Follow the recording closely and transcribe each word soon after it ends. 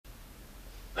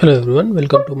Hello everyone,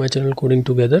 welcome to my channel Coding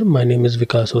Together. My name is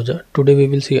Vikas Oja. Today we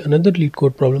will see another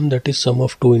Leetcode problem, that is sum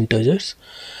of two integers.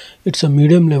 It's a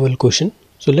medium level question.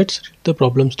 So let's read the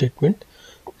problem statement.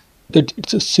 That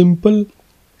it's a simple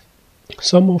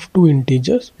sum of two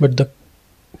integers, but the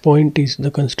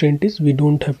constraint is we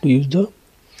don't have to use the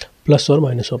plus or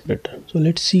minus operator. So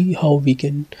let's see how we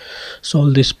can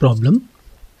solve this problem.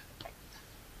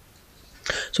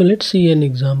 So let's see an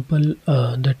example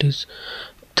that is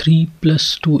 3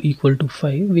 plus 2 equal to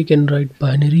 5. We can write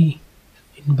binary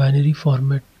in binary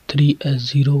format 3 as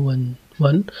 0 1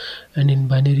 1 and in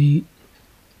binary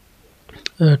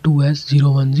 2 as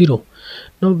 0 1 0.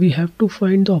 Now we have to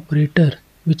find the operator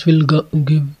which will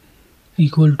give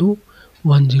equal to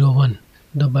 1 0 1,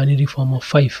 the binary form of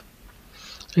 5,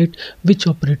 right? Which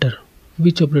operator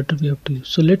we have to use?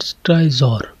 So let's try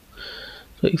XOR.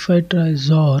 So if I try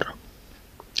XOR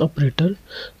operator,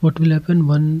 what will happen?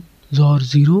 1 XOR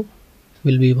 0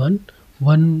 will be 1,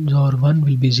 1 XOR 1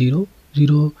 will be 0,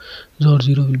 0 XOR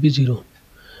 0 will be 0,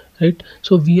 right?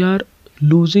 So we are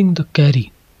losing the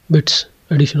carry bits,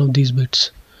 addition of these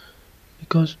bits,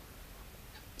 because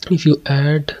if you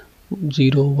add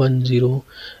 0 1 0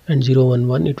 and 0 1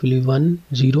 1, it will be 1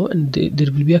 0 and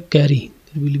there will be a carry.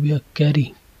 There will be a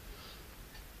carry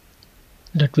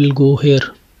that will go here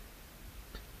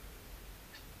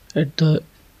at the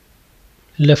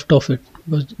left of it,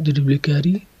 because there will be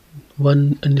carry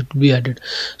 1 and it will be added.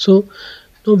 So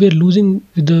now we are losing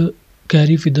with the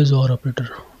carry with the XOR operator.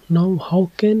 Now how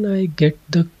can I get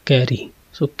the carry?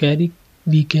 So carry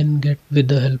we can get with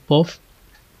the help of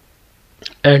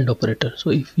AND operator.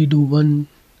 So if we do 1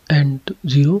 and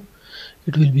 0,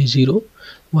 it will be 0,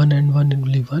 1 and 1 it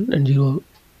will be 1, and 0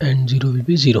 and 0 will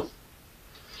be 0.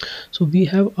 So we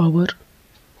have our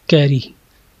carry.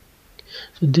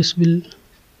 So this will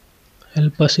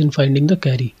help us in finding the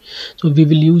carry. So we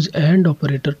will use AND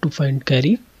operator to find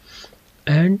carry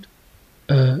and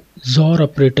XOR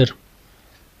operator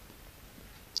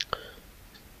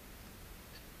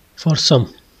for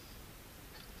sum.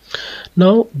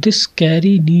 Now this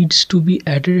carry needs to be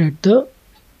added at the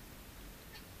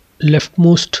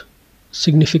leftmost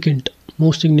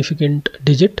most significant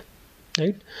digit,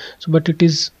 right? So but it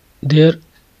is there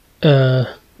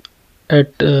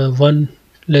at 1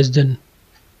 less than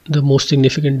the most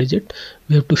significant digit.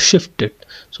 We have to shift it.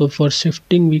 So for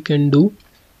shifting we can do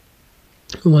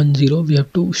 1 0. We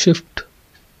have to shift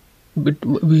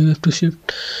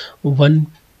one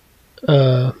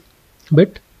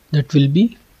bit, that will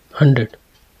be 100,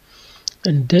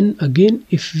 and then again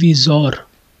if we XOR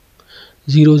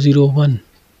 0 0 1,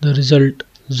 the result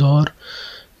XOR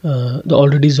the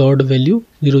already XORed value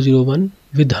 0 0 1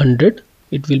 with 100,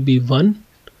 it will be 1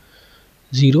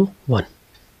 0 1.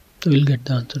 So we'll get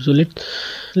the answer. So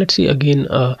let's see again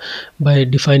by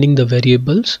defining the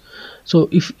variables. So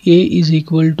if a is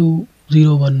equal to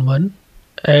 0 1 1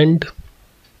 and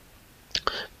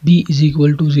b is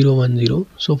equal to 0 1 0,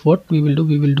 so what we will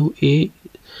do, a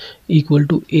equal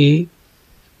to a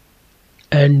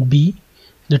and b,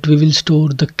 that we will store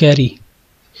the carry,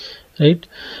 right?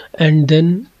 And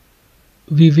then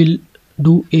we will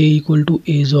do a equal to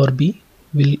a XOR b.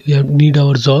 We need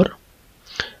our XOR.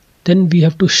 Then we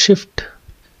have to shift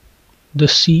the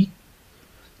C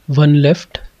one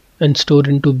left and store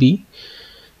into B,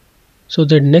 so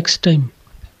that next time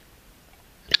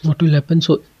what will happen?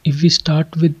 So if we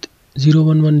start with 0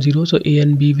 1 1 0, so A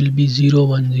and B will be 0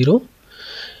 1 0,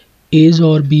 A's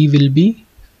or B will be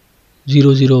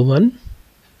 0 0 1,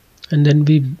 and then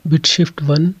we bit shift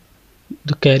 1,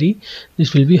 the carry,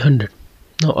 this will be 100.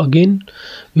 Now again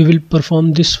we will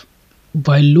perform this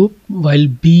while loop while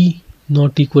B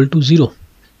not equal to 0.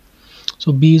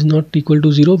 So B is not equal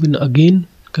to 0. We'll again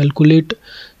calculate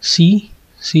C.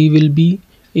 C will be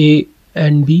A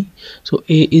and B. So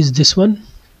A is this one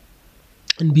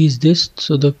and B is this.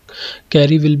 So the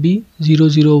carry will be 0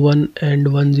 0 1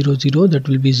 and 1 0 0. That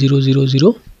will be 0 0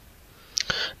 0.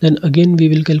 Then again we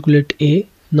will calculate A.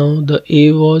 Now the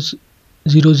A was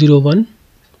 0 0 1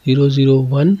 0 0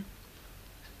 1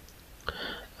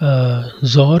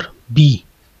 XOR B.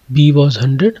 B was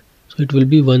 100. So it will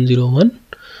be 1 0 1,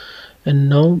 and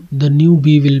now the new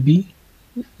B will be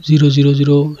 0 0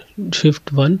 0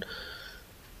 shift 1,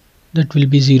 that will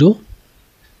be 0,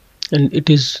 and it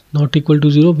is not equal to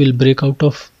 0. We'll break out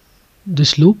of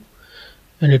this loop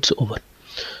and it's over.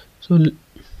 So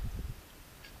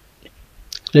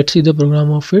let's see the program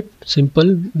of it.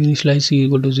 Simple. We initialize C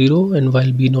equal to 0, and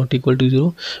while B not equal to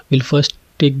 0, we'll first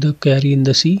take the carry in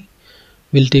the C,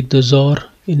 we'll take the XOR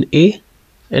in A,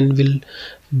 and we'll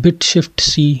bit shift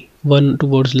C 1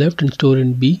 towards left and store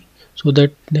in B, so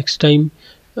that next time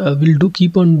we'll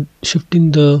keep on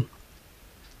shifting the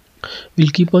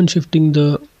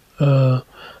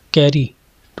carry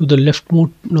to the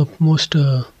leftmost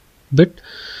bit,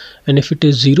 and if it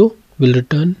is 0, we'll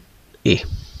return A.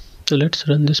 So let's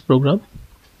run this program.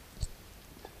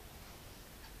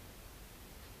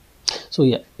 So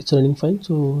yeah, it's running fine.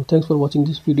 So thanks for watching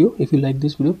this video. If you like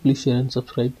this video, please share and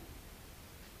subscribe.